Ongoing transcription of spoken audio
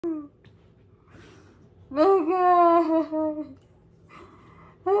Oh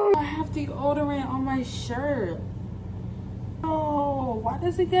God. I have deodorant on my shirt. Oh, why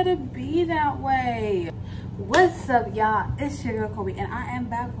does it gotta be that way? What's up, y'all? It's your girl Kobe, and I am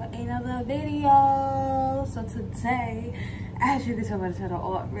back with another video. So today, as you can tell by the title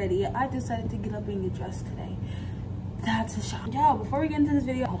already, I decided to get up and get dressed today. That's a shock. Y'all, before we get into this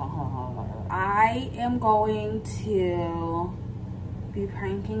video, hold on. I am going to be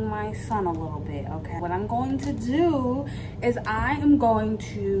pranking my son a little bit, okay? What I'm going to do is I am going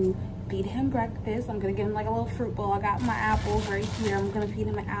to feed him breakfast. I'm gonna give him like a little fruit bowl. I got my apples right here. I'm gonna feed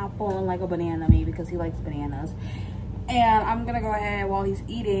him an apple and like a banana, maybe, because he likes bananas. And I'm gonna go ahead while he's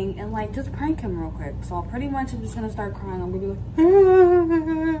eating and like just prank him real quick. So pretty much I'm just gonna start crying. I'm gonna be like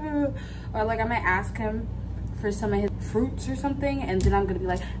or like I might ask him for some of his fruits or something, and then I'm gonna be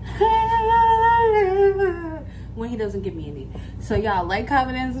like when he doesn't give me any. So y'all, like,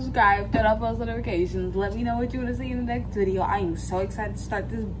 comment, and subscribe, turn on post notifications. Let me know what you want to see in the next video. I am so excited to start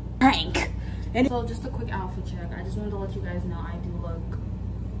this prank. And so just a quick outfit check. I just wanted to let you guys know I do look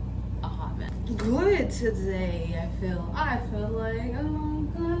a hot mess. Good today. I feel like I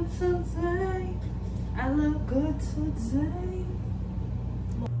look good today. I look good today.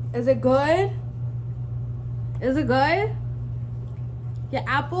 Is it good? Is it good? Your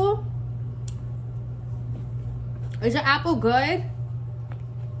apple? Is your apple good?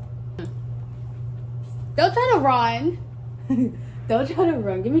 Don't try to run. Don't try to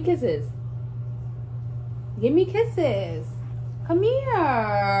run. Give me kisses. Give me kisses. Come here.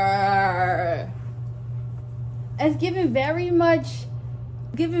 It's giving very much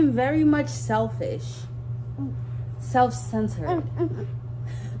selfish. Self-centered.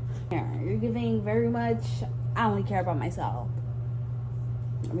 You're giving very much, I only care about myself.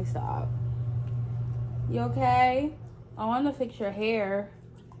 Let me stop. You okay? I want to fix your hair.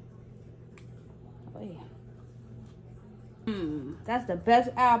 Oh, yeah. That's the best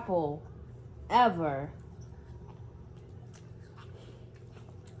apple ever.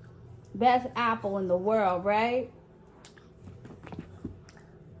 Best apple in the world, right?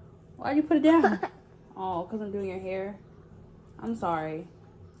 Why'd you put it down? Oh, because I'm doing your hair. I'm sorry.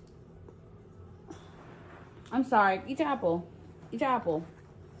 I'm sorry. Eat your apple. Eat your apple.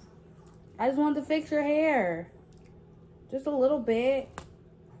 I just wanted to fix your hair. Just a little bit.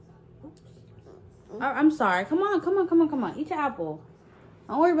 Oops. I'm sorry. Come on. Eat your apple.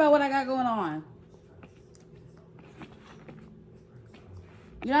 Don't worry about what I got going on.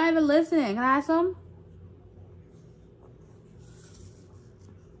 You're not even listening. Can I have some?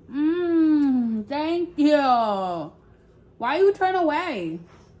 Thank you. Why you turn away?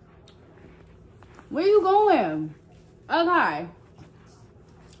 Where you going? Okay.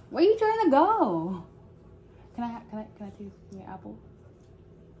 Where you trying to go? Can I take your apple?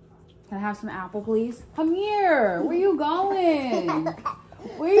 Can I have some apple, please? Come here. Where you going?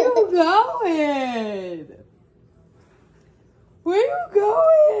 Where you going? Where you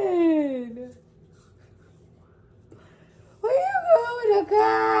going? Where you going,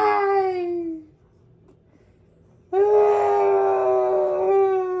 okay?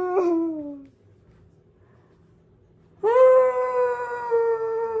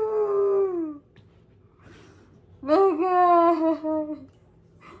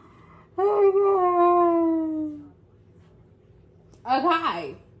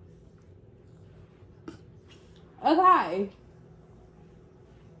 Okay. Okay.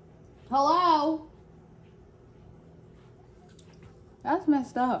 Hello? That's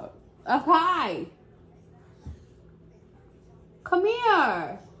messed up. Okay. Come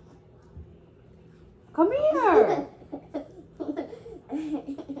here. Come here.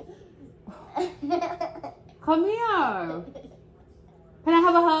 Come here. Can I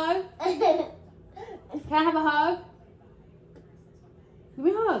have a hug? Can I have a hug? Give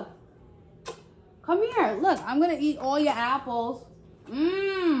me a hug. Come here. Look, I'm going to eat all your apples.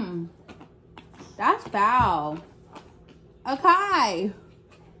 That's foul. Okay.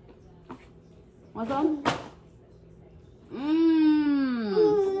 Want some?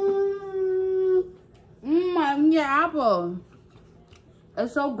 I eat your apple.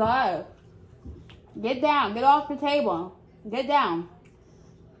 It's so good. Get down. Get off the table. Get down.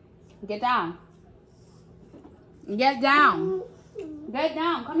 Get down. Get down. Get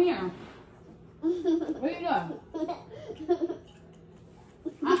down. Come here. What are you doing?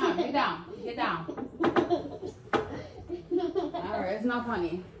 Get down. Get down. Alright, it's not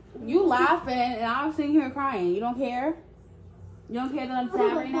funny. You laughing and I'm sitting here crying. You don't care? You don't care that I'm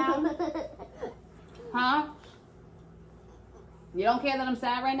sad right now? Huh? You don't care that I'm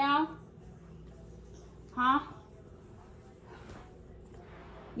sad right now? Huh?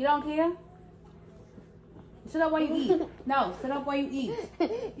 You don't care? Sit up while you eat. No, sit up while you eat.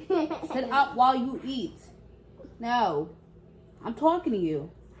 Sit up while you eat. No. I'm talking to you.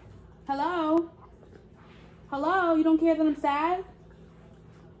 Hello? Hello? You don't care that I'm sad?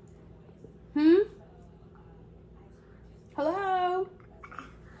 Hello?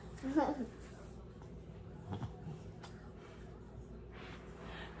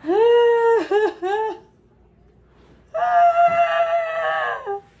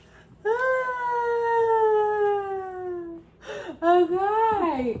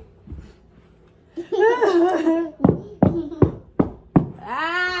 Okay.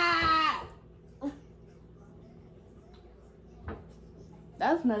 Ah!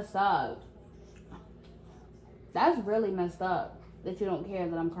 That's messed up. That's really messed up that you don't care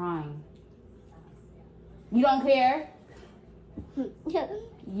that I'm crying. You don't care?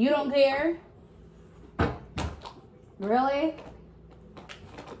 You don't care? Really?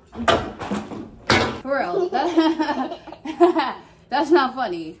 For real. That's not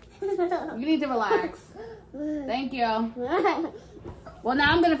funny. You need to relax. Thank you. Well,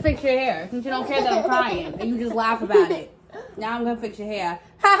 now I'm going to fix your hair since you don't care that I'm crying and you just laugh about it. Now I'm going to fix your hair.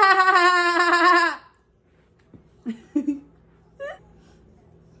 Ha ha ha ha ha!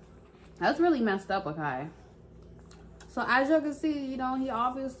 That's really messed up, okay? So as you can see, you know, he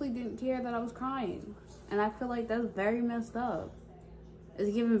obviously didn't care that I was crying. And I feel like that's very messed up.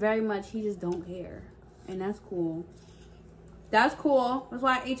 It's given very much, he just don't care. And that's cool. That's cool. That's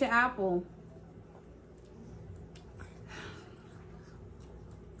why I ate your apple.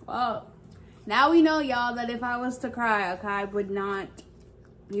 Well, now we know, y'all, that if I was to cry, okay, I would not,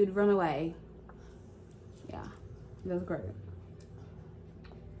 you'd run away. Yeah, that's great.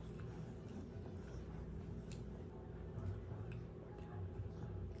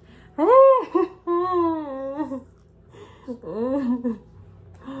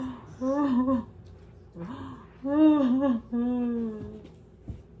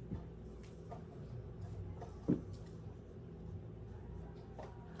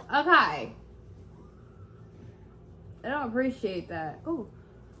 Okay. I don't appreciate that. Oh,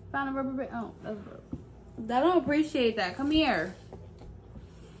 found a rubber band. Oh, that's rubber. I don't appreciate that. Come here.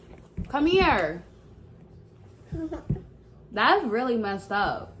 Come here. That's really messed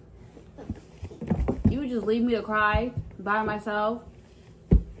up. You would just leave me to cry by myself.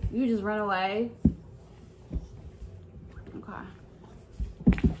 You just run away.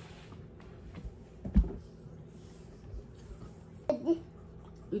 Okay.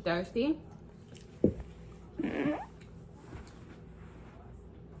 You thirsty?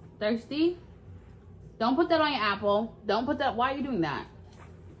 Thirsty? Don't put that on your apple. Don't put that. Why are you doing that?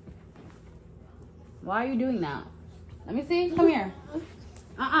 Why are you doing that? Let me see. Come here.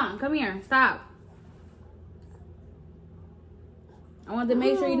 Come here. Stop. I wanted to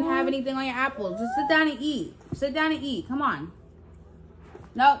make sure you didn't have anything on your apple. Just sit down and eat. Sit down and eat. Come on.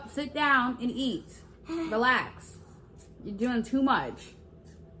 Nope. Sit down and eat. Relax. You're doing too much.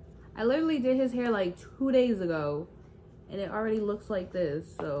 I literally did his hair like 2 days ago. And it already looks like this.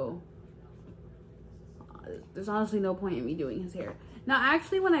 So there's honestly no point in me doing his hair. Now,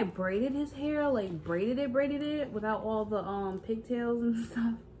 actually, when I braided his hair, like braided it without all the pigtails and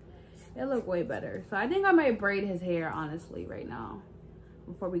stuff, it looked way better. So I think I might braid his hair, honestly, right now,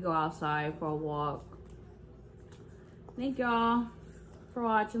 before we go outside for a walk. Thank y'all for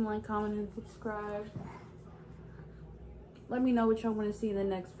watching. Like, comment, and subscribe. Let me know what y'all want to see in the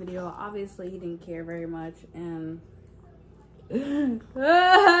next video. Obviously, he didn't care very much, and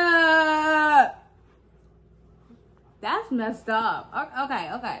that's messed up. Okay.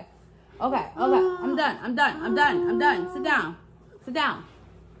 I'm done. Sit down. Sit down.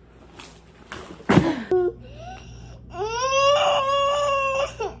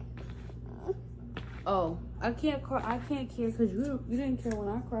 Oh, I can't care because you didn't care when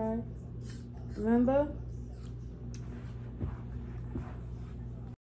I cried. Remember?